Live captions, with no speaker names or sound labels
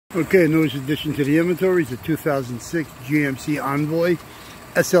Okay, newest addition to the inventory is a 2006 GMC Envoy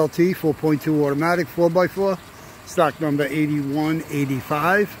SLT 4.2 automatic 4x4, stock number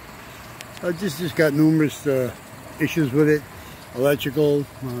 8185. Just got numerous issues with it, electrical,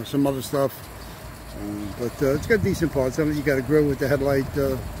 some other stuff, but it's got decent parts. You got a grill with the headlight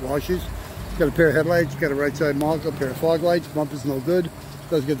washers. It's got a pair of headlights. It's got a right side marker, a pair of fog lights. Bumper's no good.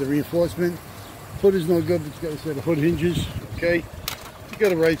 Does get the reinforcement. Hood is no good, but it's got a set of hood hinges. Okay.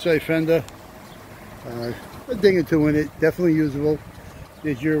 Got a right side fender, a ding or two in it, definitely usable.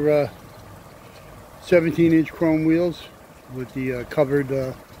 There's your 17-inch chrome wheels with the covered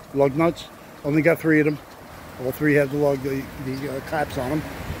lug nuts. Only got 3 of them. All 3 have the caps on them.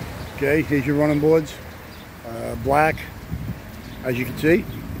 Okay, here's your running boards, black, as you can see.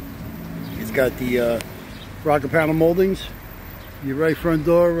 It's got the rocker panel moldings. Your right front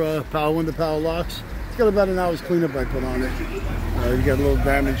door, power window, power locks. It's got about an hour's cleanup I put on it. You got a little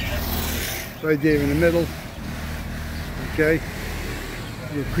damage right there in the middle. Okay.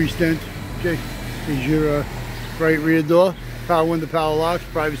 A little crease dent. Okay. Here's your right rear door. Power window, power locks,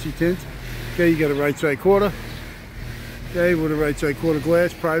 privacy tint. Okay, you got a right side quarter. Okay, with a right side quarter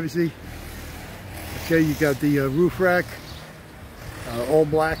glass, privacy. Okay, you got the roof rack, all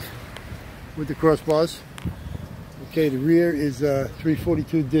black with the crossbars. Okay, the rear is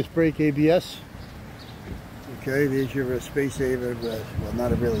 342 disc brake ABS. Okay, there's your space saver. Well,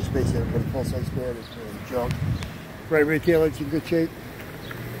 not really a space saver, but a full-size square. It's really junk. Right rear taillight's in good shape.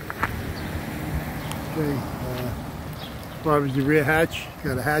 Okay, as far as the rear hatch,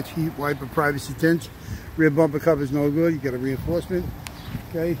 got a hatch, heat wiper, privacy tint. Rear bumper cover's no good. You got a reinforcement.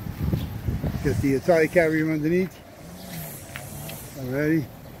 Okay, got the tire carrier underneath. Alrighty.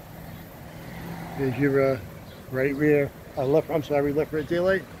 There's your left rear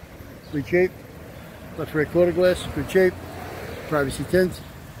taillight. Good shape. Left rear quarter glass, good shape. Privacy tint.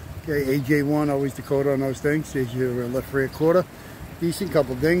 Okay, AJ1, always the code on those things. There's your left rear quarter. Decent,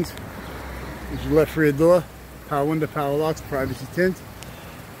 couple dings. There's your left rear door. Power window, power locks, privacy tint.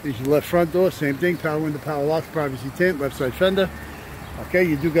 There's your left front door, same thing. Power window, power locks, privacy tint. Left side fender. Okay,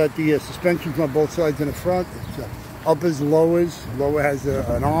 you do got the suspensions on both sides in the front. It's uppers, lowers. Lower has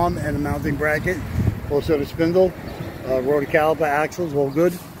an arm and a mounting bracket. Also the spindle. Rotor caliper, axles, all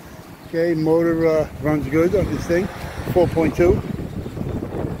good. Okay, motor runs good on this thing, 4.2.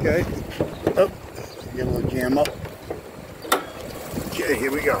 Okay, oh, get a little jam up. Okay,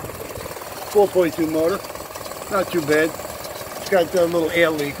 here we go. 4.2 motor, not too bad. It's got a little air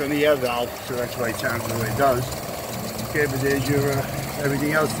leak on the air valve, so that's why it sounds the way it does. Okay, but there's your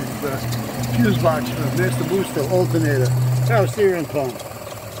everything else. Is fuse box, master booster, alternator, power steering pump,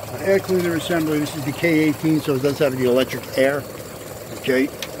 air cleaner assembly. This is the K18, so it does have the electric air. Okay.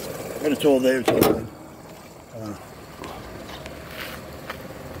 And it's all there, it's all good.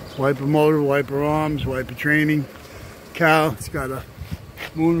 Wiper motor, wiper arms, wiper training, cow. It's got a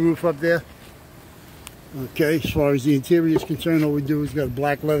moon roof up there. Okay, as far as the interior is concerned, all we do is got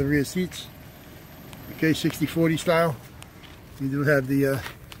black leather rear seats. Okay, 60/40 style. You do have the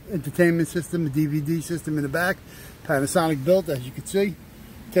entertainment system, the DVD system in the back. Panasonic built, as you can see.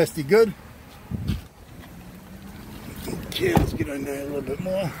 Tested good. Okay, let's get on there a little bit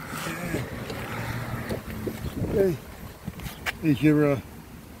more. Okay, here's your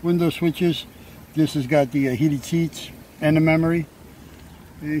window switches. This has got the heated seats and the memory.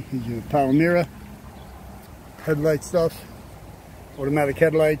 Okay, here's your power mirror, headlight stuff, automatic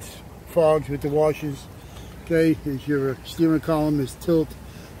headlights, fogs with the washers. Okay, here's your steering column, is tilt,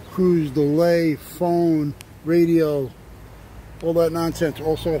 cruise, delay, phone, radio, all that nonsense.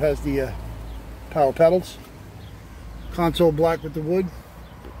 Also, it has the power pedals. Console black with the wood.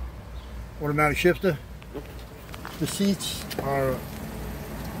 Automatic shifter. The seats are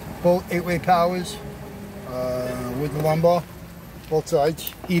both 8-way powers with the lumbar. Both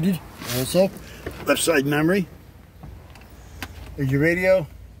sides heated. Also, left side memory. There's your radio.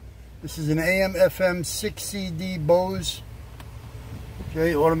 This is an AM FM 6 CD Bose.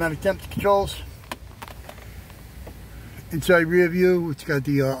 Okay, automatic temperature controls. Inside rear view, it's got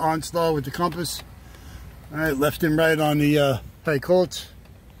the OnStar with the compass. All right, left and right on the tight coats.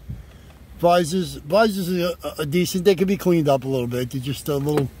 Visors are decent. They could be cleaned up a little bit. They're just a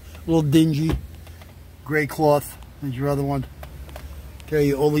little dingy. Gray cloth. There's your other one.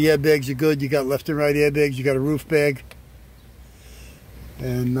 Okay, all the airbags are good. You got left and right airbags. You got a roof bag.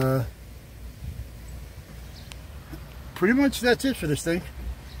 And pretty much that's it for this thing.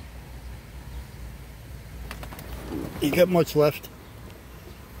 You got much left.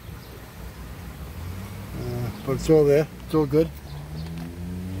 But it's all there. It's all good.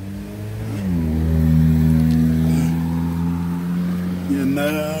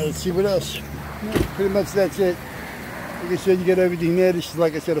 And let's see what else. Yeah, pretty much that's it. Like I said, you get everything there. This is,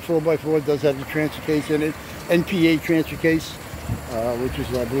 like I said, a 4x4. It does have the transfer case in it. NPA transfer case, which is,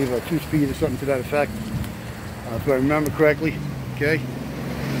 I believe, a 2-speed or something to that effect, if I remember correctly. Okay.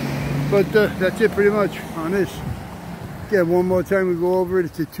 But that's it pretty much on this. Again, one more time we go over it.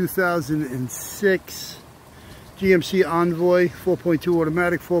 It's a 2006 GMC Envoy 4.2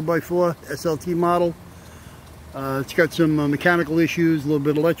 automatic 4x4 SLT model. It's got some mechanical issues, a little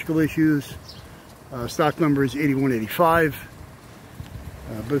bit of electrical issues. Stock number is 8185.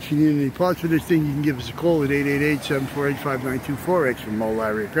 But if you need any parts for this thing, you can give us a call at 888-748-5924, X from Mo,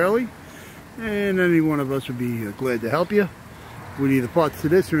 Larry, or Curly. And any one of us would be glad to help you with either parts to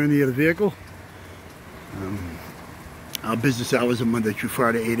this or any other vehicle. Our business hours are Monday through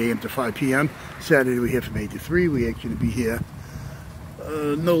Friday, 8 a.m. to 5 p.m. Saturday we're here from 8 to 3. We actually be here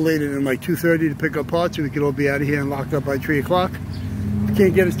no later than like 2:30 to pick up parts, so we can all be out of here and locked up by 3 o'clock. If you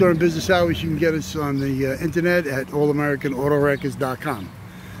can't get us during business hours, you can get us on the internet at allamericanautorecords.com.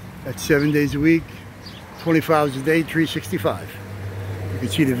 That's 7 days a week, 24 hours a day, 365. You can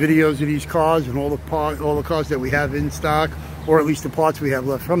see the videos of these cars and all the cars that we have in stock, or at least the parts we have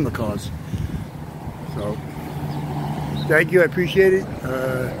left from the cars. So, thank you, I appreciate it.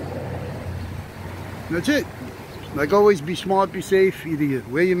 That's it. Like always, be smart, be safe. Either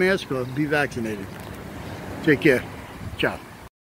wear your mask or be vaccinated. Take care. Ciao.